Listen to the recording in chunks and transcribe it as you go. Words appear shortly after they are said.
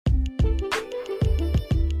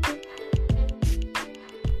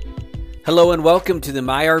Hello and welcome to the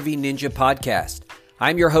My RV Ninja podcast.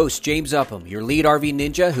 I'm your host, James Upham, your lead RV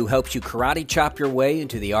ninja who helps you karate chop your way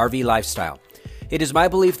into the RV lifestyle. It is my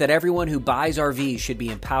belief that everyone who buys RVs should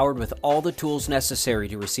be empowered with all the tools necessary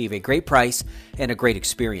to receive a great price and a great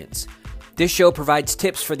experience. This show provides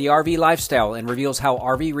tips for the RV lifestyle and reveals how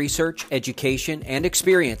RV research, education, and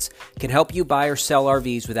experience can help you buy or sell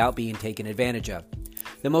RVs without being taken advantage of.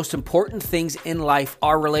 The most important things in life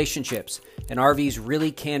are relationships, and RVs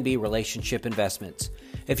really can be relationship investments.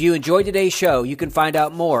 If you enjoyed today's show, you can find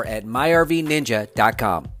out more at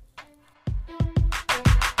myrvninja.com.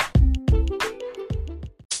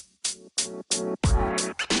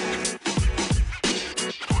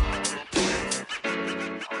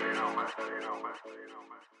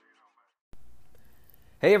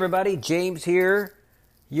 Hey everybody, James here,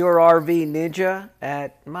 your RV Ninja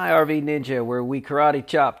at My RV Ninja, where we karate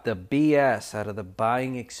chop the BS out of the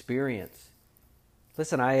buying experience.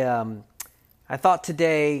 Listen, I thought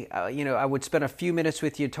today, I would spend a few minutes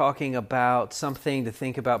with you talking about something to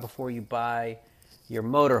think about before you buy your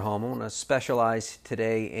motorhome. I want to specialize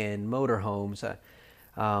today in motorhomes.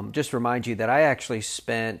 Just remind you that I actually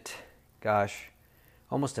spent,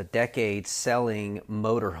 almost a decade selling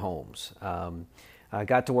motorhomes. I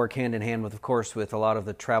got to work hand in hand with a lot of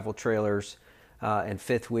the travel trailers and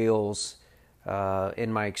fifth wheels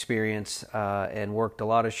in my experience, and worked a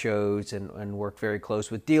lot of shows and worked very close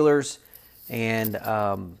with dealers and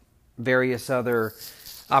various other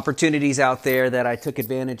opportunities out there that I took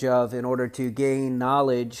advantage of in order to gain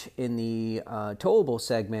knowledge in the towable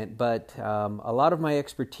segment. But a lot of my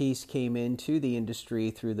expertise came into the industry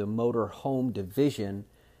through the motorhome division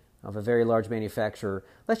of a very large manufacturer.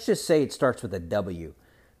 Let's just say it starts with a W.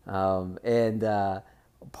 Part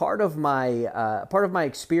of my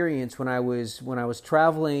experience when I was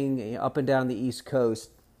traveling up and down the East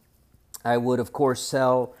Coast, I would of course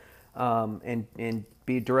sell and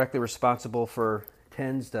be directly responsible for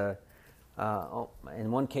tens to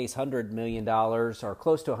in one case $100 million or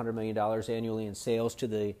close to $100 million annually in sales to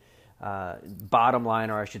the bottom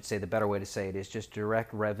line, or I should say the better way to say it is just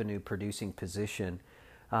direct revenue producing position.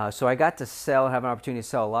 So I got to have an opportunity to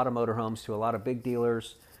sell a lot of motorhomes to a lot of big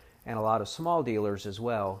dealers and a lot of small dealers as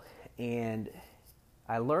well. And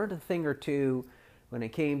I learned a thing or two when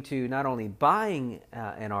it came to not only buying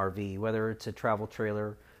an RV, whether it's a travel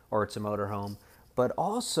trailer or it's a motorhome, but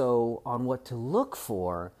also on what to look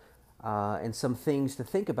for and some things to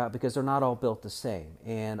think about, because they're not all built the same.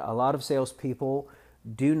 And a lot of salespeople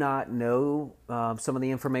do not know some of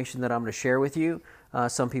the information that I'm going to share with you.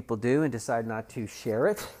 Some people do and decide not to share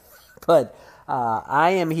it. But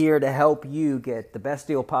I am here to help you get the best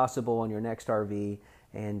deal possible on your next RV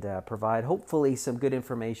and provide hopefully some good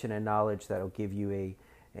information and knowledge that will give you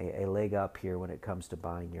a leg up here when it comes to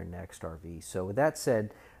buying your next RV. So with that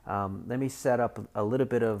said, let me set up a little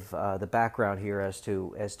bit of the background here as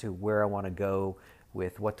to where I want to go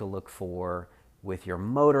with what to look for with your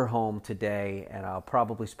motorhome today, and I'll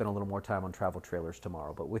probably spend a little more time on travel trailers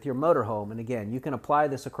tomorrow. But with your motorhome, and again, you can apply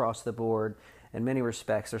this across the board in many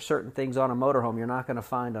respects. There's certain things on a motorhome you're not going to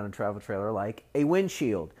find on a travel trailer, like a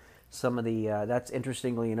windshield. Some of the that's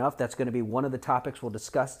interestingly enough, that's going to be one of the topics we'll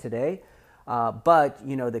discuss today. But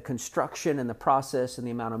the construction and the process and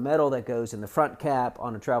the amount of metal that goes in the front cap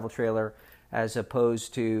on a travel trailer, as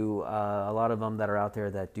opposed to a lot of them that are out there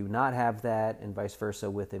that do not have that, and vice versa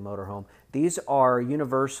with a motorhome. These are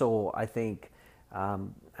universal, I think. I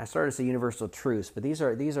started to say universal truths, but these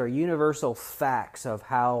are universal facts of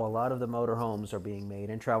how a lot of the motorhomes are being made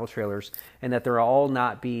and travel trailers, and that they're all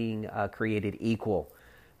not being created equal.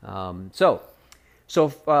 So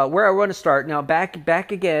where I want to start now,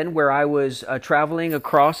 back again, where I was traveling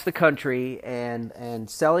across the country and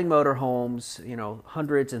selling motorhomes,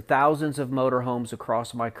 hundreds and thousands of motorhomes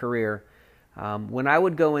across my career. When I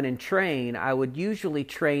would go in and train, I would usually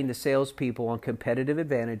train the salespeople on competitive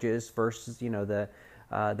advantages versus,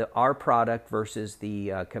 our product versus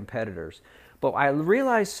the competitors. But I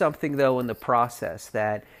realized something though in the process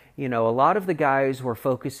that a lot of the guys were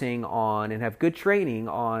focusing on and have good training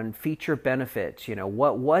on feature benefits,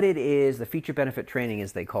 what it is, the feature benefit training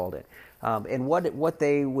as they called it. And what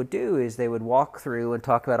they would do is they would walk through and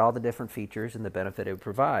talk about all the different features and the benefit it would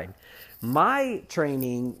provide. My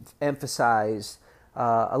training emphasized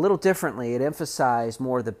a little differently. It emphasized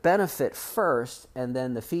more the benefit first and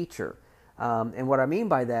then the feature. And what I mean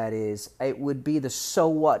by that is it would be the so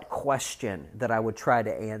what question that I would try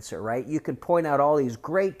to answer, right? You could point out all these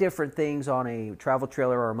great different things on a travel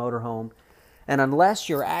trailer or a motorhome, and unless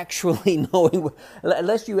you actually know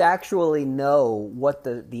what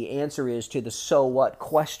the answer is to the so what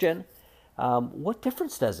question, what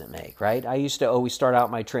difference does it make, right? I used to always start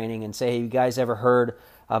out my training and say, hey, you guys ever heard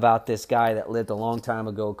about this guy that lived a long time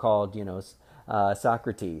ago called,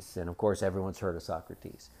 Socrates? And of course, everyone's heard of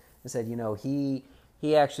Socrates. I said,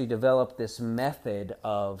 he actually developed this method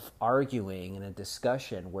of arguing in a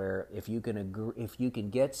discussion where if you can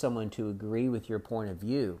get someone to agree with your point of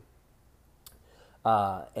view,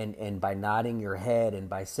 and by nodding your head and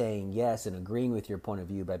by saying yes and agreeing with your point of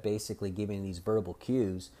view, by basically giving these verbal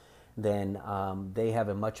cues, then they have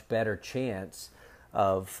a much better chance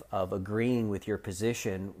of agreeing with your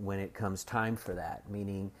position when it comes time for that.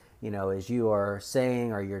 Meaning, as you are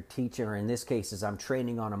saying or you're teaching, or in this case, as I'm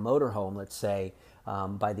training on a motorhome, let's say,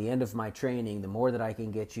 by the end of my training, the more that I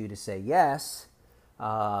can get you to say yes,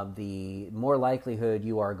 the more likelihood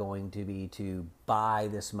you are going to be to buy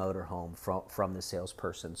this motorhome from the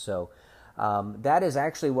salesperson. So that is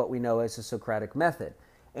actually what we know as the Socratic method.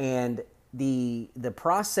 And the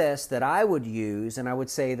process that I would use, and I would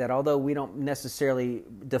say that although we don't necessarily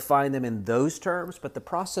define them in those terms, but the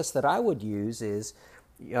process that I would use is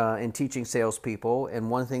in teaching salespeople, and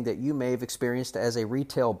one thing that you may have experienced as a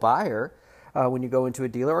retail buyer when you go into a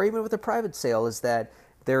dealer or even with a private sale, is that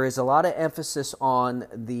there is a lot of emphasis on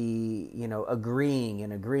the agreeing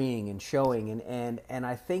and showing, and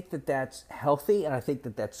I think that that's healthy, and I think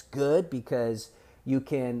that that's good, because you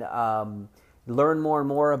can learn more and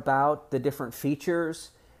more about the different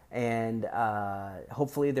features, and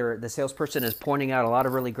hopefully the salesperson is pointing out a lot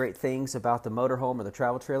of really great things about the motorhome or the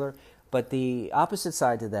travel trailer. But the opposite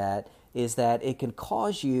side to that is that it can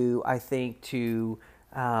cause you, I think, to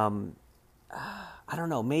I don't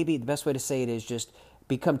know, maybe the best way to say it is just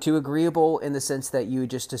become too agreeable, in the sense that you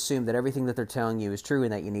just assume that everything that they're telling you is true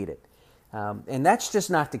and that you need it. And that's just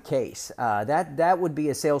not the case. That would be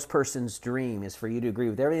a salesperson's dream, is for you to agree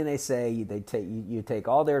with everything they say. You take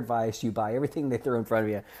all their advice, you buy everything they throw in front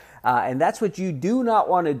of you. And that's what you do not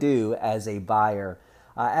want to do as a buyer.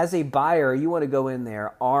 As a buyer, you want to go in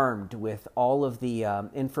there armed with all of the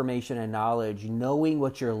information and knowledge, knowing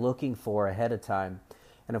what you're looking for ahead of time.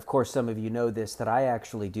 And of course, some of you know this, that I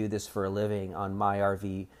actually do this for a living on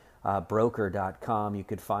myrvbroker.com. You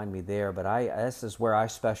could find me there, but this is where I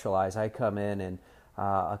specialize. I come in and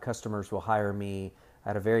customers will hire me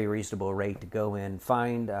at a very reasonable rate to go in,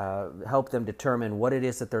 help them determine what it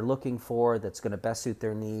is that they're looking for that's going to best suit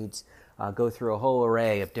their needs, go through a whole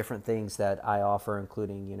array of different things that I offer,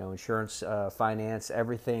 including insurance, finance,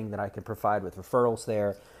 everything that I can provide with referrals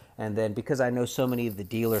there. And then because I know so many of the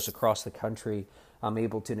dealers across the country, I'm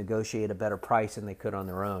able to negotiate a better price than they could on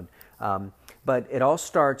their own. But it all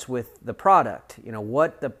starts with the product.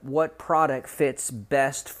 What product fits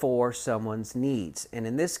best for someone's needs. And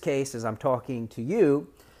in this case, as I'm talking to you,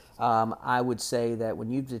 I would say that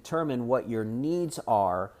when you determine what your needs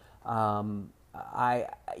are,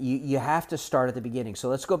 you have to start at the beginning. So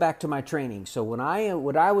let's go back to my training. So when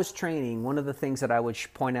I was training, one of the things that I would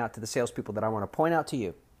point out to the salespeople that I want to point out to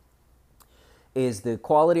you is the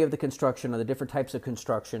quality of the construction, or the different types of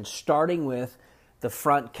construction, starting with the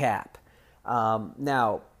front cap.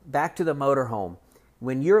 Now, back to the motorhome.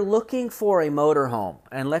 When you're looking for a motorhome,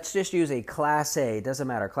 and let's just use a Class A, it doesn't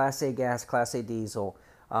matter, Class A gas, Class A diesel,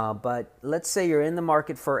 but let's say you're in the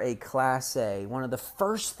market for a Class A. One of the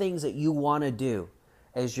first things that you want to do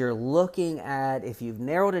as you're looking at, if you've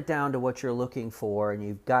narrowed it down to what you're looking for and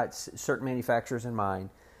you've got certain manufacturers in mind,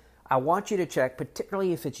 I want you to check,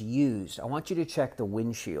 particularly if it's used, I want you to check the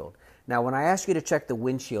windshield. Now, when I ask you to check the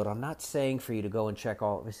windshield, I'm not saying for you to go and check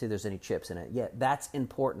see if there's any chips in it. Yeah, that's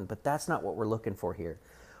important, but that's not what we're looking for here.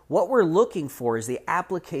 What we're looking for is the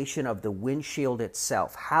application of the windshield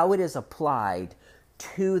itself, how it is applied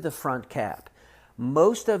to the front cap.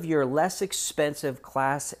 Most of your less expensive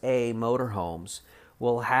Class A motorhomes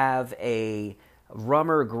will have a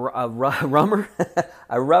rubber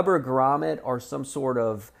grommet or some sort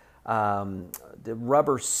of the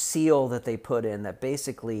rubber seal that they put in that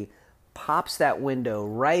basically pops that window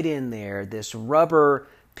right in there. This rubber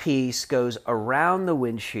piece goes around the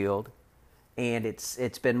windshield, and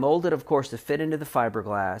it's been molded, of course, to fit into the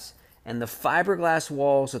fiberglass. And the fiberglass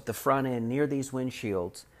walls at the front end near these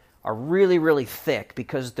windshields are really, really thick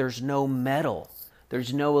because there's no metal.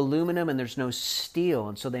 There's no aluminum and there's no steel.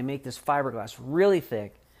 And so they make this fiberglass really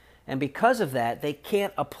thick. And because of that, they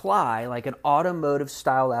can't apply like an automotive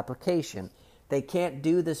style application. They can't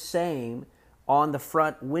do the same on the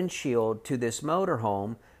front windshield to this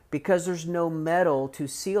motorhome because there's no metal to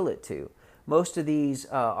seal it to. Most of these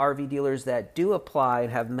RV dealers that do apply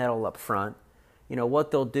and have metal up front,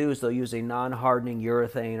 what they'll do is they'll use a non-hardening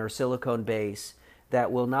urethane or silicone base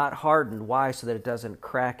that will not harden. Why? So that it doesn't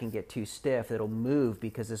crack and get too stiff. It'll move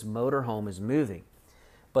because this motorhome is moving.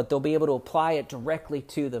 but they'll be able to apply it directly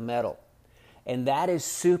to the metal. And that is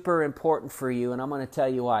super important for you, and I'm going to tell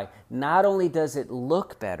you why. Not only does it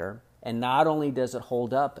look better, and not only does it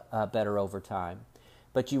hold up better over time,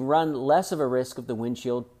 but you run less of a risk of the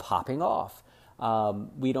windshield popping off.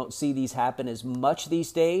 We don't see these happen as much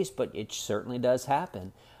these days, but it certainly does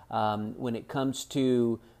happen. When it comes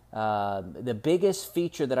to the biggest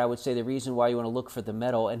feature that I would say the reason why you want to look for the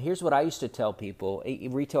metal, and here's what I used to tell people,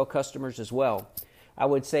 retail customers as well. I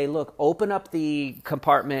would say, look, open up the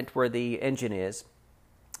compartment where the engine is.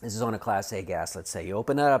 This is on a Class A gas, let's say. You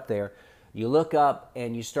open it up there. You look up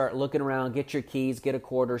and you start looking around, get your keys, get a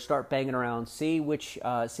quarter, start banging around, see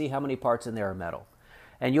how many parts in there are metal.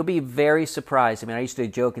 And you'll be very surprised. I mean, I used to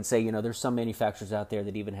joke and say, there's some manufacturers out there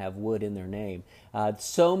that even have wood in their name.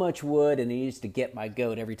 So much wood, and it used to get my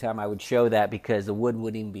goat every time I would show that because the wood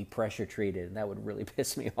wouldn't even be pressure treated, and that would really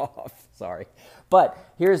piss me off. Sorry. But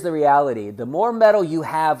here's the reality. The more metal you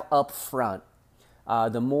have up front,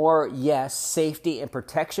 the more, yes, safety and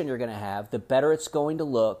protection you're going to have, the better it's going to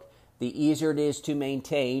look, the easier it is to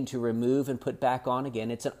maintain, to remove and put back on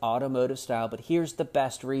again. It's an automotive style, but here's the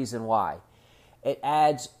best reason why. It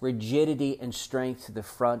adds rigidity and strength to the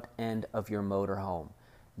front end of your motorhome.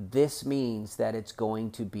 This means that it's going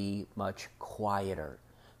to be much quieter.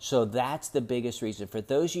 So that's the biggest reason. For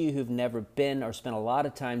those of you who've never been or spent a lot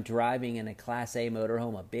of time driving in a Class A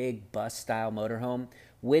motorhome, a big bus-style motorhome,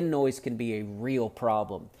 wind noise can be a real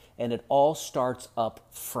problem. And it all starts up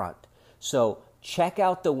front. So check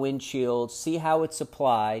out the windshield, see how it's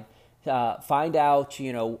applied. Find out,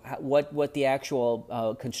 what the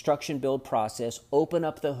actual construction build process. Open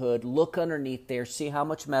up the hood, look underneath there, see how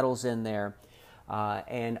much metal's in there,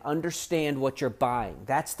 and understand what you're buying.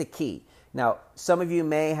 That's the key. Now, some of you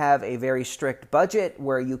may have a very strict budget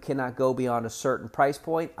where you cannot go beyond a certain price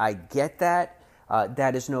point. I get that.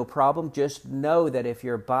 That is no problem. Just know that if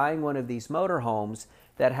you're buying one of these motorhomes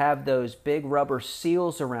that have those big rubber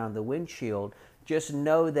seals around the windshield, just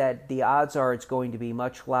know that the odds are it's going to be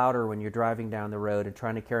much louder when you're driving down the road and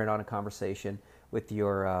trying to carry on a conversation with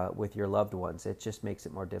your loved ones. It just makes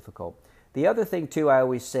it more difficult. The other thing, too, I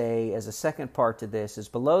always say as a second part to this is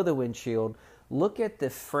below the windshield, look at the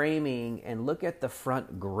framing and look at the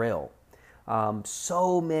front grille.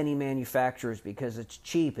 So many manufacturers, because it's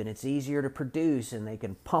cheap and it's easier to produce and they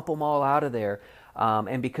can pump them all out of there,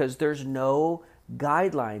 and because there's no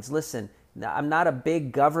guidelines. Listen, I'm not a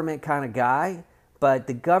big government kind of guy, but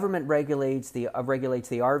the government regulates the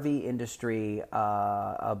RV industry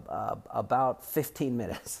about 15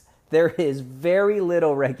 minutes. There is very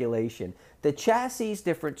little regulation. The chassis is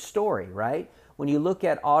different story, right? When you look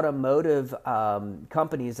at automotive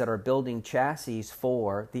companies that are building chassis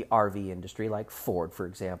for the RV industry, like Ford, for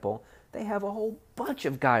example, they have a whole bunch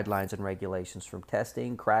of guidelines and regulations from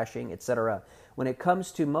testing, crashing, etc. When it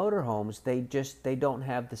comes to motorhomes, they don't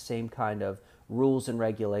have the same kind of rules and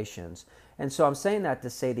regulations. And so I'm saying that to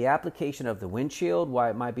say the application of the windshield, why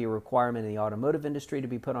it might be a requirement in the automotive industry to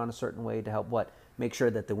be put on a certain way to help make sure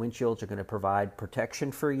that the windshields are going to provide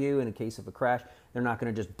protection for you in case of a crash. They're not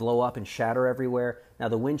going to just blow up and shatter everywhere. Now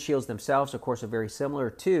the windshields themselves, of course, are very similar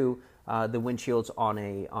to the windshields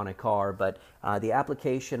on a car, but the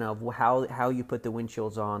application of how you put the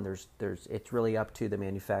windshields on, it's really up to the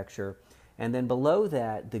manufacturer. And then below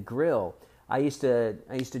that, the grille. I used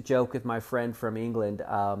to joke with my friend from England,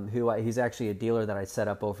 he's actually a dealer that I set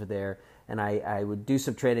up over there, and I would do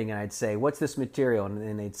some trading, and I'd say, "What's this material?"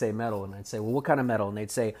 And they'd say metal, and I'd say, "Well, what kind of metal?" And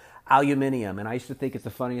they'd say aluminum, and I used to think it's the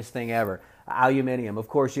funniest thing ever. Aluminum, of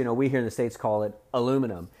course, we here in the States call it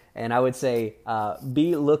aluminum, and I would say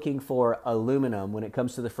be looking for aluminum when it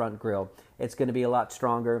comes to the front grille. It's going to be a lot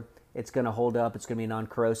stronger. It's going to hold up. It's going to be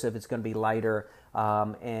non-corrosive. It's going to be lighter.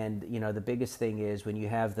 And the biggest thing is when you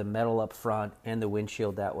have the metal up front and the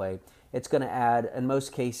windshield that way, it's going to add, in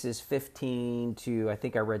most cases, 15 to, I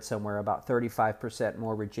think I read somewhere, about 35%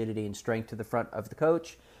 more rigidity and strength to the front of the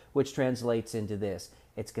coach, which translates into this.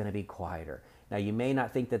 It's going to be quieter. Now, you may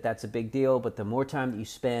not think that that's a big deal, but the more time that you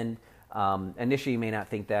spend, initially you may not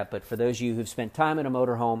think that, but for those of you who've spent time in a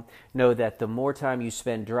motorhome, know that the more time you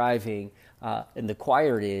spend driving and the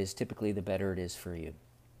quieter it is, typically the better it is for you.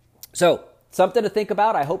 So, something to think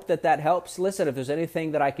about. I hope that helps. Listen, if there's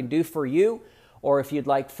anything that I can do for you, or if you'd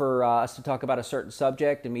like for us to talk about a certain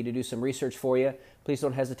subject and me to do some research for you, please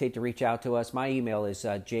don't hesitate to reach out to us. My email is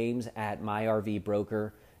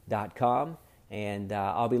james@myrvbroker.com, and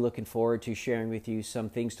I'll be looking forward to sharing with you some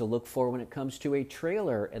things to look for when it comes to a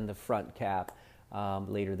trailer in the front cap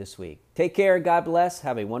later this week. Take care. God bless.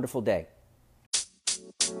 Have a wonderful day.